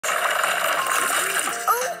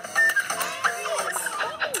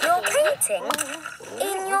writing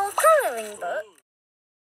in your colouring book?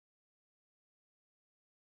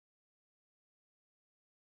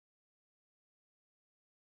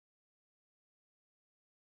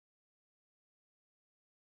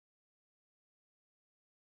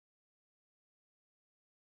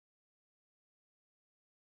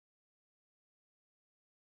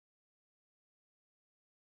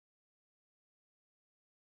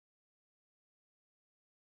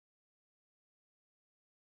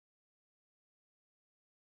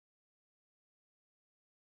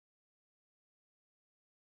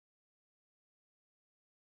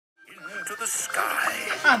 To the sky.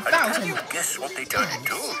 Can you guess what they turn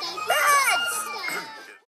into? Birds!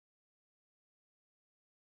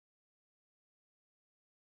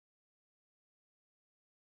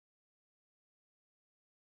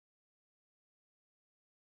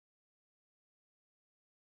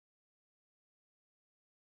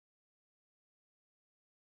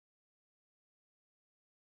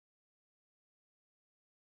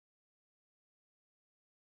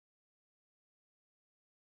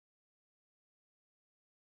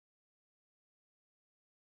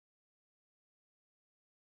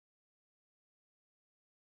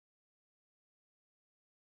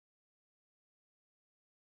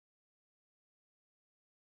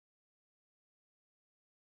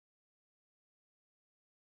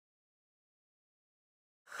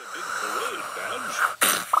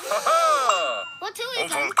 What are we going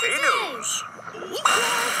Volcanoes. to do?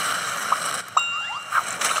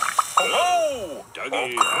 Oh,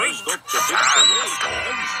 Dougie great has got the big parade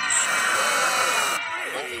sandstorms.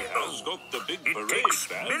 badge. Has got the big It parade takes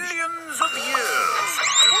badge. millions of years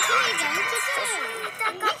to What are turn we it going into to a fossil. do?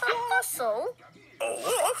 Dig up a fossil? Oh,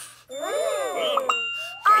 Well,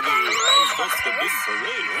 Dougie has got the big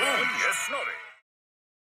parade badge. yes, Snorri.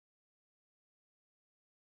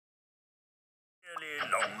 Really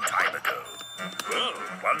long time ago. Well,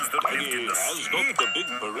 Ones that lived in Dougie the has sea, got the big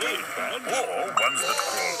parade badge. or ones that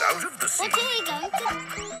crawled out of the sea. What are we going to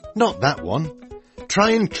do? Not that one. Try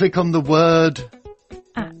and click on the word.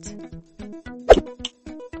 At.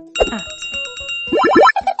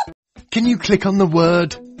 Can you click on the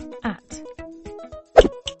word? At.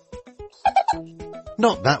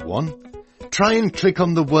 Not that one. Try and click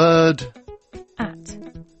on the word. At.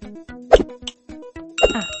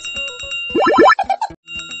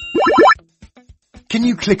 Can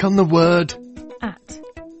you click on the word? At.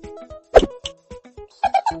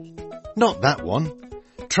 Not that one.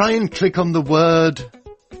 Try and click on the word.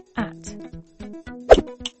 At.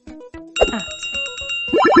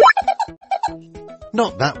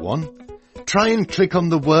 Not that one. Try and click on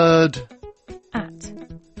the word. At.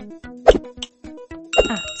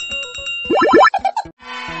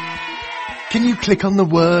 Can you click on the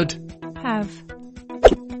word? Have.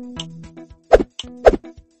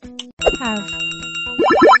 Have.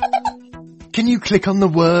 Can you click on the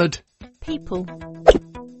word? People.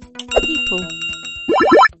 People.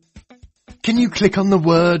 Can you click on the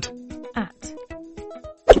word? At.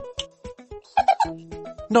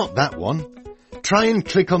 Not that one. Try and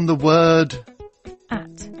click on the word. At.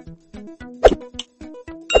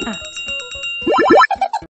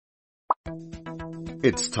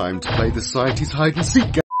 It's time to play the Society's hide and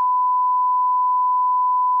seek game.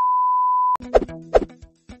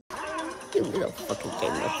 You little fucking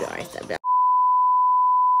game of your eyes, that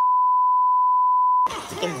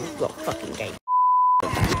game is your fucking game.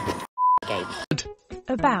 Game.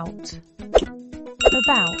 About.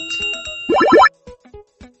 About.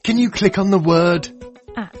 Can you click on the word?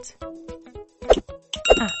 At.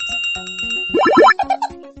 At.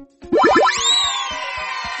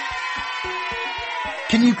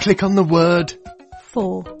 Can you click on the word?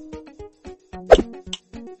 For.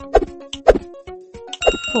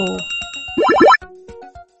 For.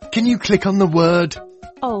 Can you click on the word?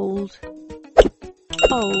 Old.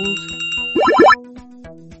 Old.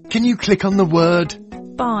 Can you click on the word?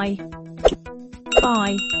 By.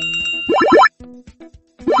 By.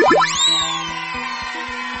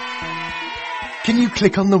 Can you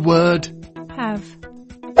click on the word? Have.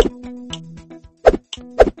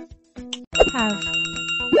 Have.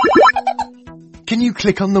 Can you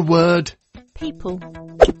click on the word? People.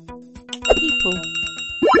 People.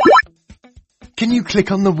 Can you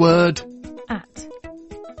click on the word? At.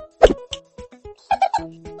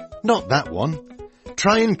 Not that one.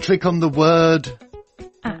 Try and click on the word.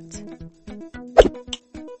 At.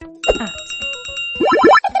 At.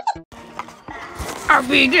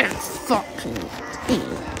 Abiot fucking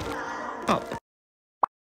steal. Oh.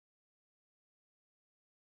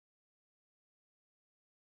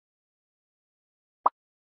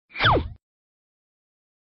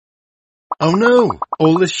 Oh no,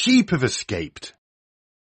 all the sheep have escaped.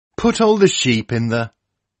 Put all the sheep in the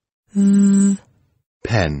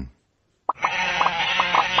pen.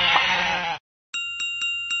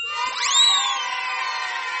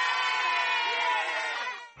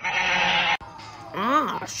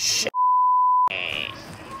 Ah, shit.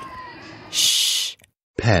 Shh.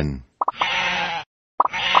 Pen.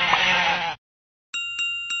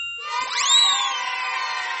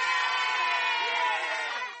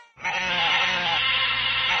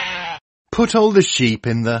 Put all the sheep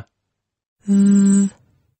in the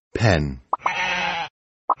pen.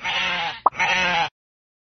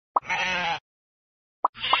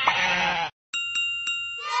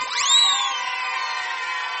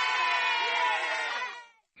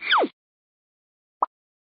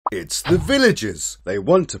 It's the villagers. They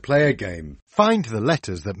want to play a game. Find the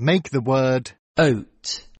letters that make the word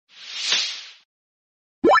oat,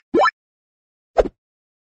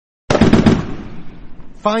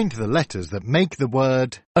 Find the letters that make the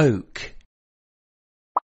word oak,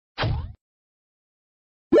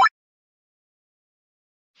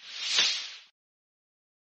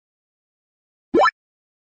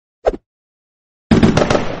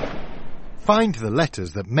 Find the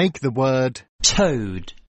letters that make the word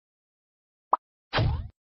toad,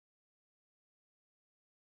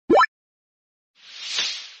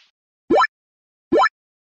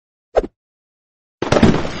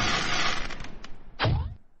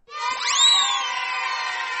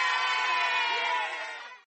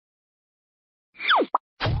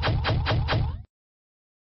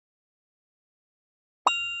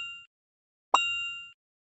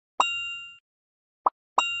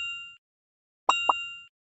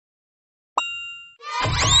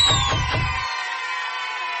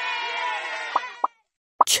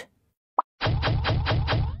 Ch.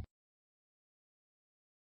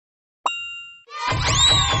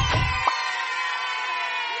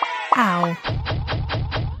 Ow.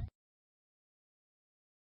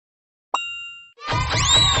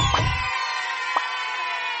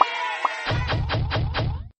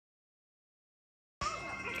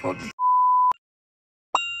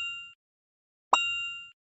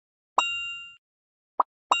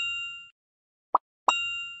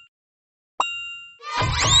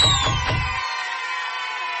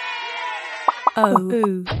 Oh.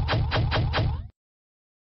 Ooh.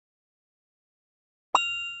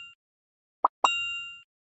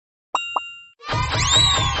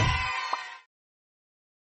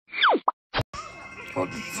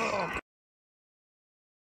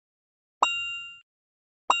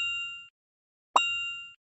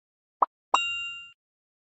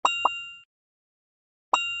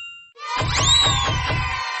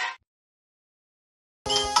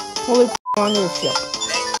 Holy on your ship.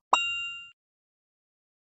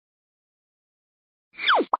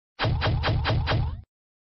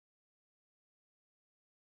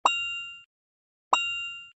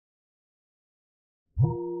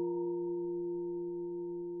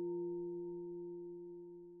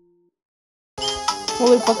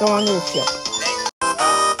 Holy fuck, I'm on your ship.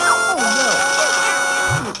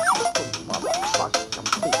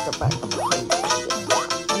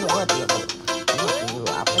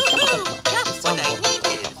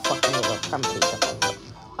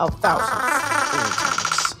 Oh,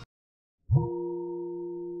 thousands.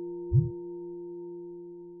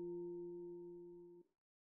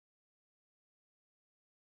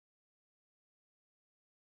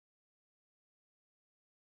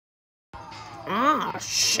 Ah,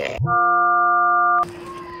 shit.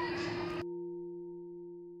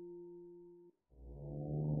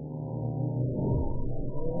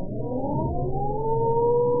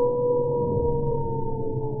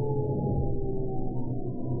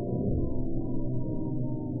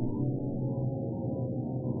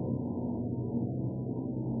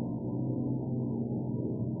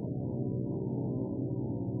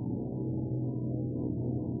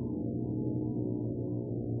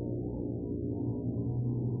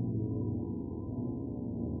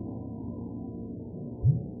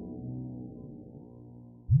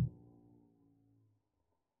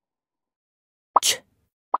 Ch.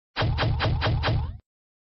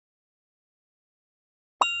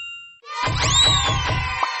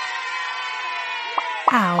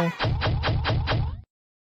 Ow.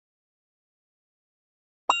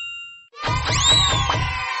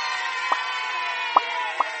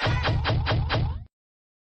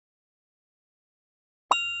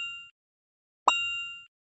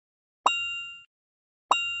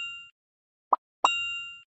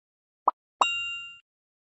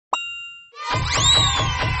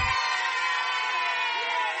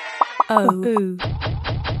 Oh. Ooh.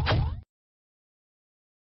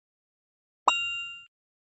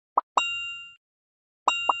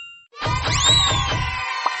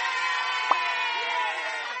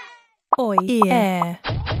 Air.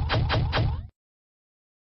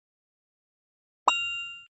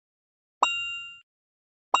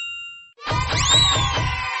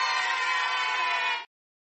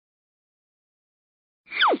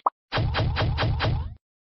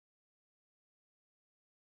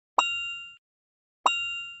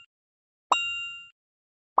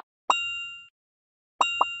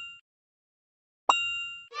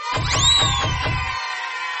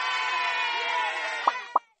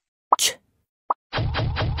 Ch.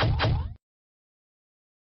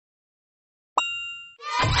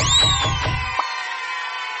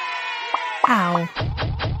 Ow.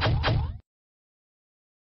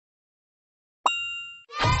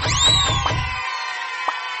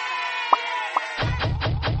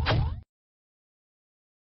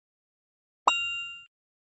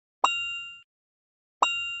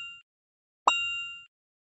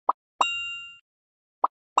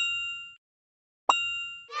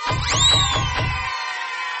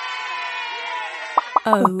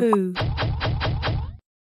 O. Ooh.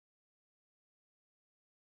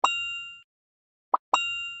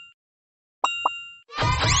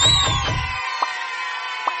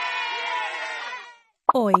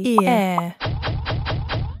 Oi. Air.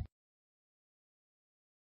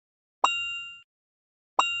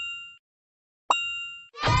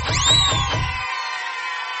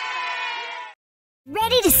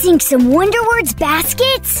 Ready to sink some Wonder Words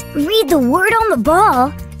baskets? Read the word on the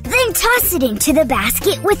ball, then toss it into the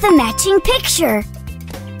basket with a matching picture.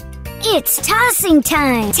 It's tossing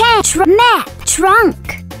time.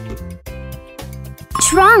 Trunk.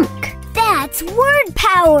 Trunk. That's word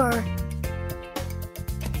power.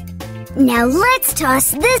 Now let's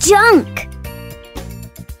toss the junk.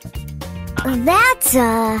 That's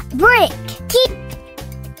a brick. Keep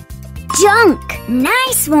junk.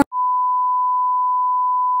 Nice one.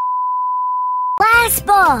 Last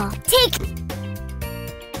ball. Take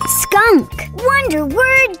skunk. Wonder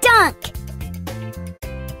word dunk.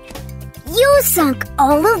 You sunk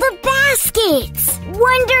all of the baskets.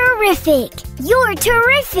 Wonderific. You're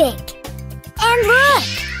terrific. And look,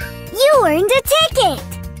 you earned a ticket.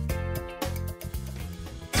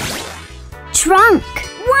 Trunk.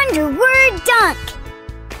 Wonder word dunk.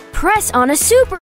 Press on a super